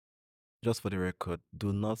Just for the record,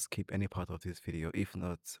 do not skip any part of this video. If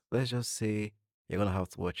not, let's just say you're gonna have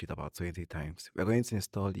to watch it about 20 times. We're going to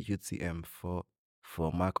install the UTM for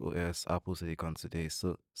Mac OS Apple Silicon today.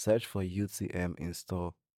 So search for UTM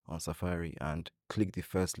install on Safari and click the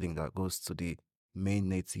first link that goes to the main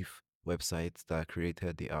native website that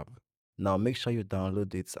created the app. Now make sure you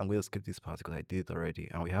download it. I'm going to skip this part because I did it already.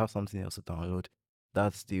 And we have something else to download.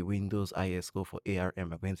 That's the Windows ISO for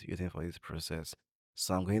ARM we're going to be using for this process.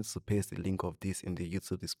 So I'm going to paste the link of this in the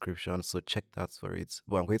YouTube description. So check that for it.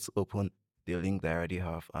 But I'm going to open the link that I already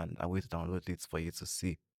have and I'm going to download it for you to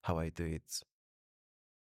see how I do it.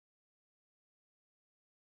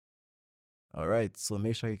 Alright, so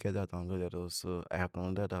make sure you get that downloaded also. I have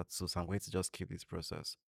downloaded that too, so I'm going to just keep this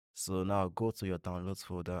process. So now go to your downloads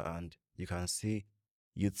folder and you can see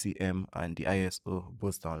UTM and the ISO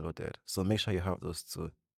both downloaded. So make sure you have those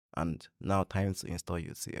two. And now time to install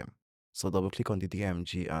UTM. So double click on the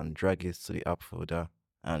DMG and drag it to the app folder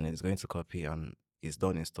and it's going to copy and it's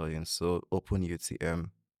done installing. So open UTM,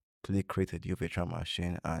 click create a new virtual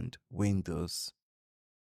machine and Windows.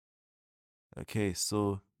 Okay,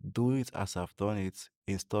 so do it as I've done it.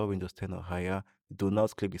 Install Windows 10 or higher. Do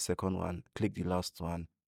not click the second one, click the last one.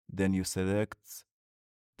 Then you select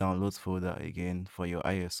downloads folder again for your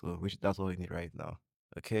ISO, which that's all you need right now.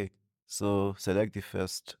 Okay, so select the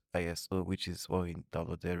first ISO, which is what we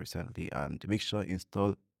downloaded recently, and make sure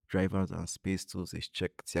install drivers and space tools is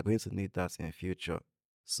checked. You're going to need that in the future.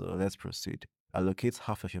 So let's proceed. Allocate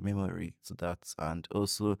half of your memory to that and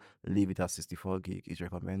also leave it at 64 gig is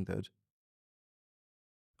recommended.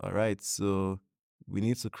 All right, so we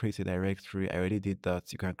need to create a directory. I already did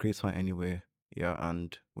that. You can create one anywhere. Yeah,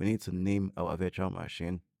 and we need to name our virtual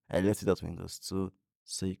machine. I left it as Windows 2.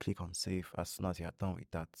 So you click on save as soon as you are done with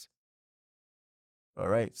that. All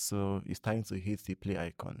right, so it's time to hit the play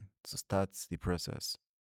icon to start the process.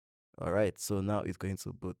 All right, so now it's going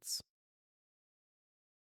to boot.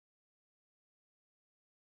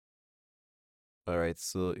 All right,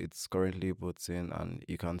 so it's currently booting and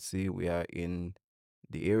you can see we are in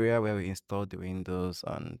the area where we installed the Windows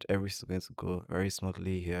and everything's going to go very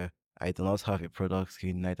smoothly here. I do not have a product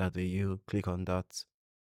key, neither do you. Click on that.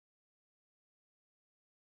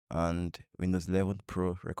 And Windows 11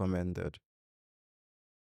 Pro recommended.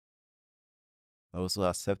 Also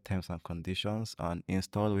accept terms and conditions and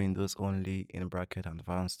install Windows only in bracket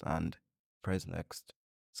advanced and press next.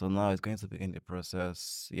 So now it's going to begin the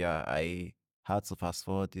process. Yeah, I had to fast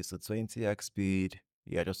forward this to 20x speed.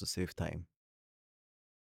 Yeah, just to save time.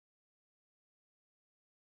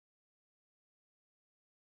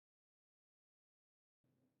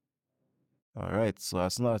 Alright, so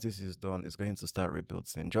as soon as this is done, it's going to start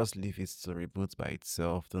rebooting. Just leave it to reboot by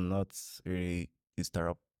itself. Do not really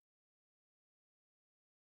disturb.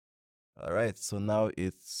 Alright, so now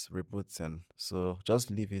it's rebooting. So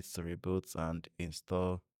just leave it to reboot and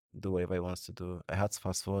install, do whatever it wants to do. I had to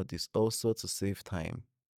fast forward this also to save time.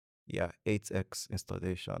 Yeah, 8x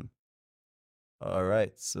installation.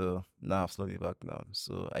 Alright, so now I've slowed it back down.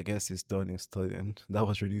 So I guess it's done installing. That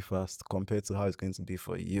was really fast compared to how it's going to be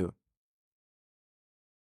for you.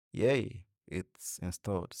 Yay, it's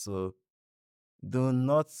installed. So do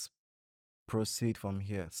not proceed from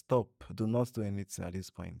here. Stop. Do not do anything at this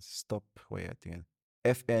point. Stop what you're doing.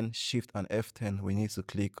 Fn, Shift, and F10, we need to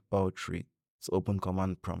click all three to open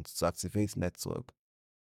command prompt to activate network.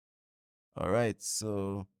 Alright,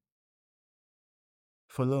 so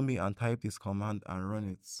follow me and type this command and run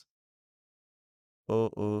it.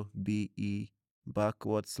 oobe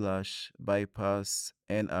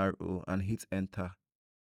 /bypassnro and hit enter.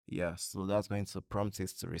 Yeah, so that's going to prompt it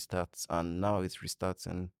to restart and now it's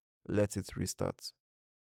restarting. Let it restart.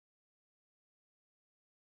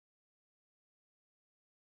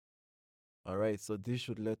 Alright, so this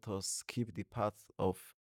should let us keep the path of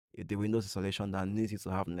the Windows installation that needs you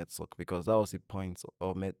to have network because that was the point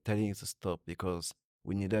of telling you to stop because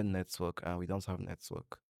we needed network and we don't have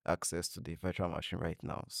network access to the virtual machine right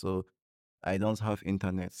now. So I don't have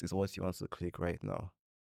internet is what you want to click right now.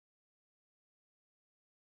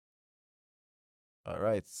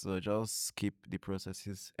 Alright, so just skip the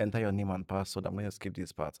processes, enter your name and password. I'm going to skip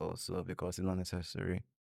this part also because it's not necessary.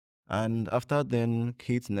 And after then,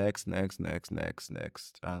 hit next, next, next, next,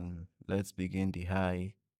 next. And let's begin the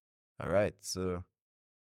high. Alright, so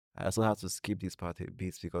I also have to skip this part a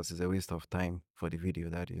bit because it's a waste of time for the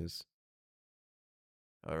video, that is.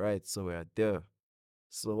 Alright, so we're there.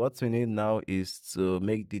 So what we need now is to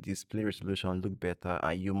make the display resolution look better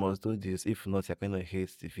and you must do this. If not, you're going to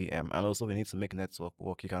hate the VM. And also we need to make network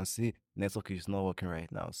work. You can see network is not working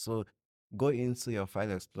right now. So go into your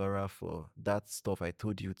file explorer for that stuff I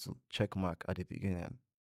told you to check mark at the beginning.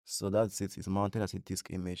 So that's it. It's mounted as a disk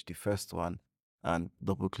image, the first one. And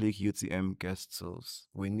double click UTM guest tools.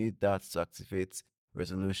 We need that to activate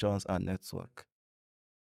resolutions and network.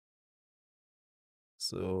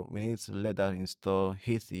 So we need to let that install,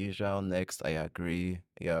 hit the usual next, I agree.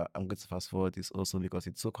 Yeah, I'm going to fast forward this also because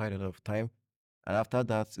it took quite a lot of time. And after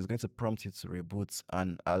that, it's going to prompt you to reboot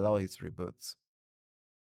and allow it to reboot.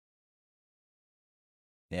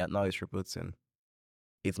 Yeah, now it's rebooting.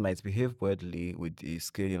 It might behave weirdly with the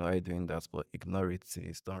scaling while doing that, but ignore it,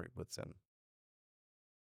 it's done rebooting.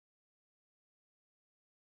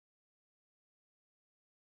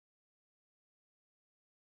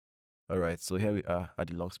 All right, so here we are at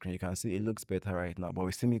the lock screen. You can see it looks better right now, but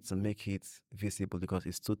we still need to make it visible because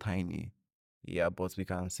it's too tiny. Yeah, but we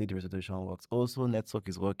can see the resolution works. Also, network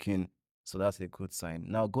is working, so that's a good sign.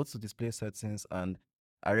 Now go to display settings, and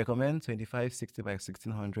I recommend 2560 by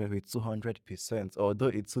 1600 with 200%, although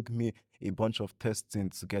it took me a bunch of testing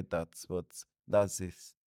to get that, but that's it.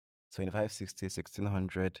 2560,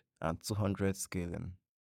 1600, and 200 scaling.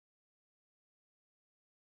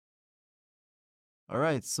 All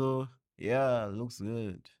right, so yeah, looks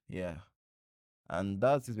good. Yeah. And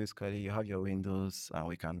that's it basically. You have your windows and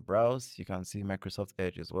we can browse. You can see Microsoft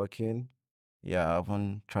Edge is working. Yeah, I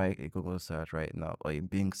haven't tried a Google search right now or a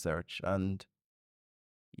Bing search. And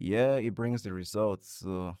yeah, it brings the results.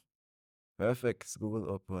 So perfect. It's Google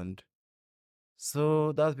opened.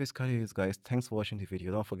 So that's basically it, guys. Thanks for watching the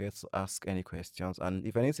video. Don't forget to ask any questions. And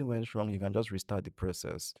if anything went wrong, you can just restart the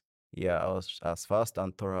process. Yeah, I was as fast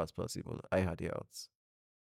and thorough as possible. I had it out.